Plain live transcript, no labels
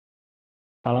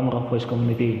Salam Rock Voice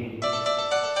Community.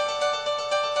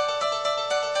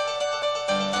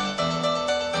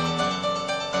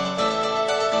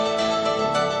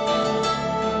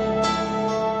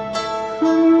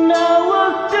 And I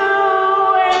would do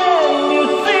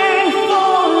anything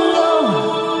for love.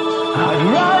 I'd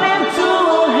run into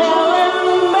hell and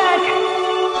back.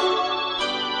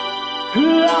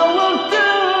 I would do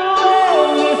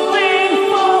anything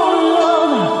for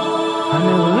love. I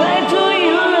never lied to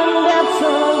you, and that's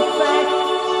a fact.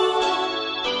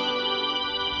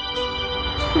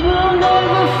 We'll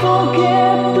never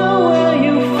forget the way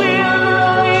you feel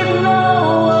right now.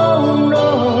 Oh no,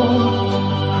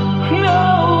 no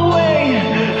way.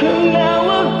 And I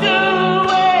will do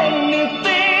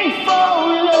anything for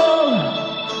love,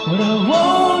 but I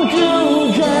won't do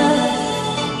that.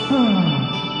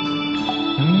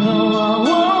 No, I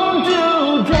won't do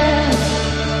that.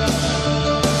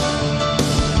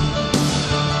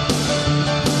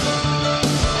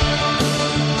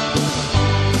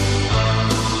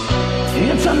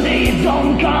 And some days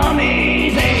don't come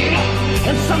easy,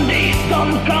 and some days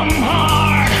don't come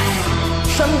hard.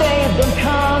 Some days don't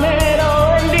come at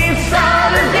all, and these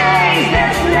are the days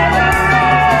that never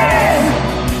end.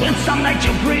 And some nights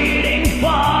you're breathing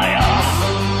fire,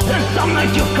 and some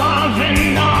nights you're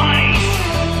carving ice.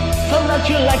 Some nights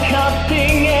you're like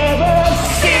nothing ever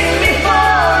seen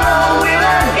before or will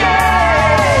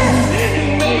again.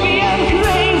 Maybe I'm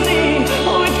crazy,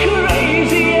 oh it's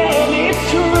crazy and it's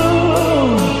true.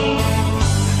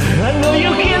 I know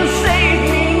you can save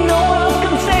me, no one else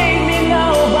can save me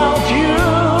now about you.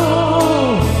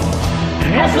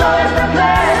 As long as the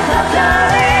planets are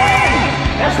turning,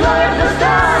 as long as the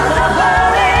stars are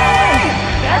burning,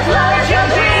 as long as your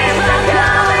dreams are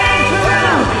coming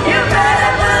true, you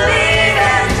better believe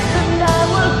it. And I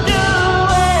will do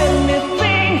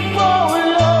anything for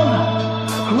love.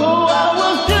 Oh, I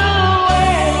will do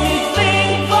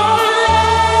anything for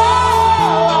love.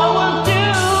 I will do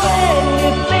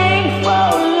anything for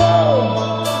love,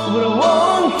 but I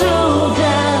won't do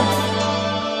that.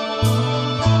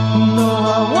 No,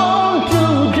 I won't do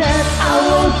that. I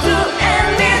won't do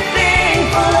anything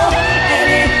for love,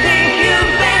 anything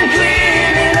you've been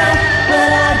dreaming of, but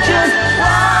I just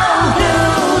won't do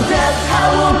that. I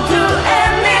won't do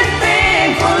anything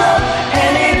for love,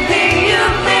 anything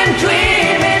you've been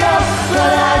dreaming of,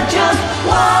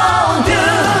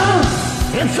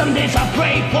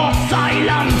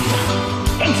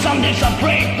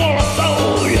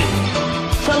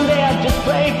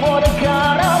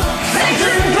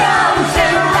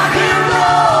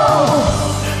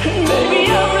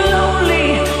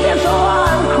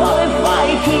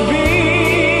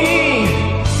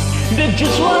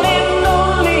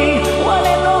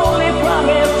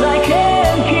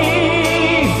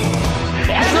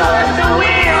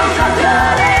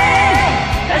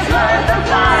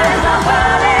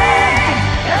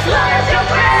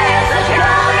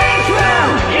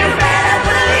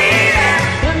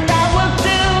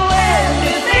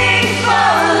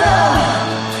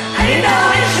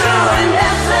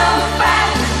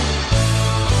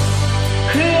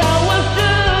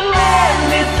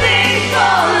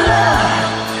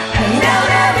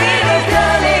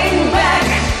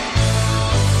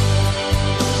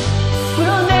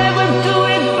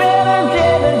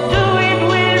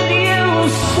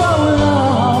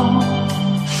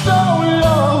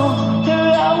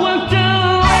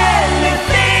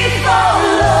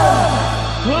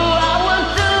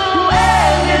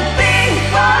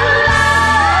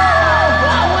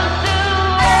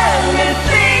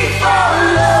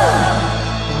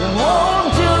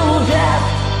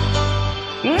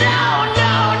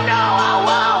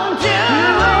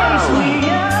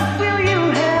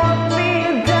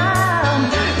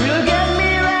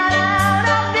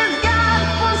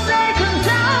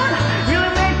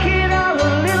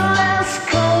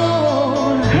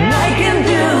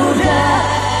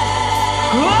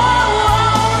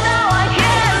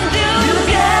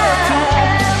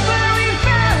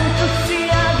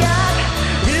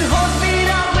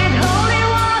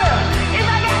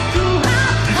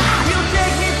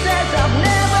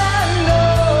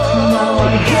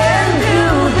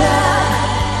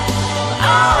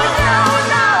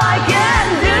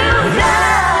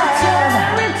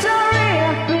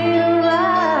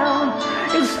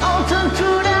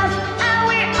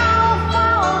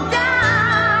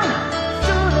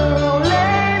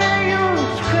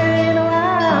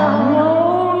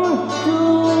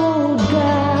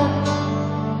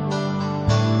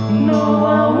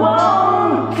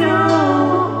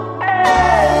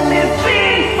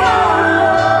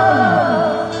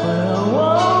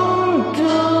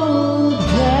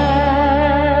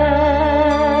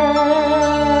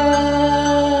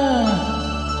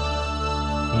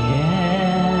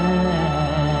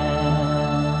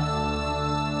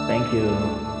 Thank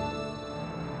you.